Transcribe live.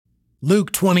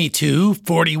Luke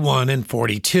 22:41 and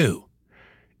 42.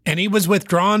 And he was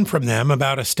withdrawn from them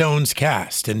about a stone's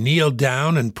cast, and kneeled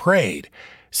down and prayed,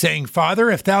 saying, Father,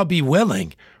 if thou be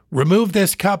willing, remove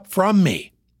this cup from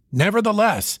me.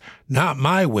 Nevertheless, not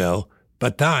my will,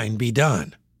 but thine be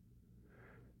done.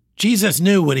 Jesus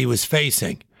knew what he was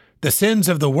facing. The sins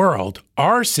of the world,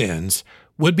 our sins,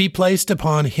 would be placed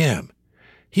upon him.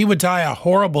 He would die a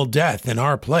horrible death in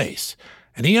our place,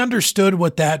 and he understood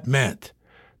what that meant.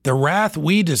 The wrath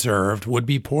we deserved would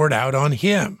be poured out on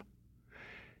him.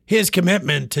 His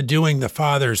commitment to doing the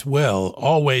Father's will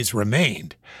always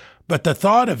remained, but the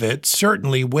thought of it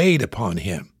certainly weighed upon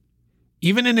him.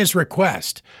 Even in his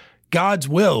request, God's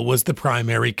will was the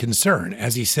primary concern,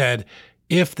 as he said,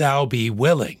 if thou be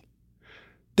willing.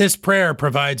 This prayer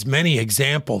provides many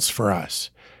examples for us.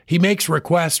 He makes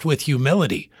request with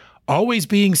humility, always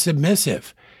being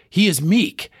submissive. He is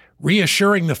meek,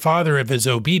 reassuring the Father of his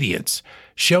obedience,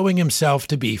 showing himself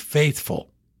to be faithful.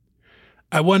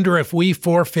 I wonder if we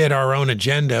forfeit our own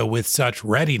agenda with such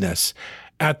readiness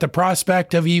at the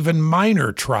prospect of even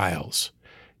minor trials.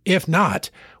 If not,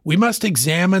 we must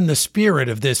examine the spirit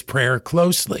of this prayer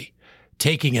closely,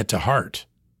 taking it to heart.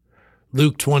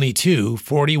 Luke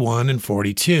 22:41 and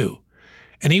 42.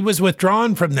 And he was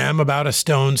withdrawn from them about a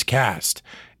stone's cast,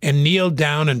 and kneeled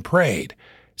down and prayed,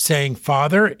 saying,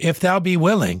 Father, if thou be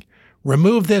willing,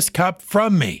 remove this cup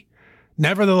from me.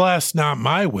 Nevertheless, not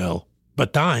my will,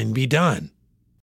 but thine be done.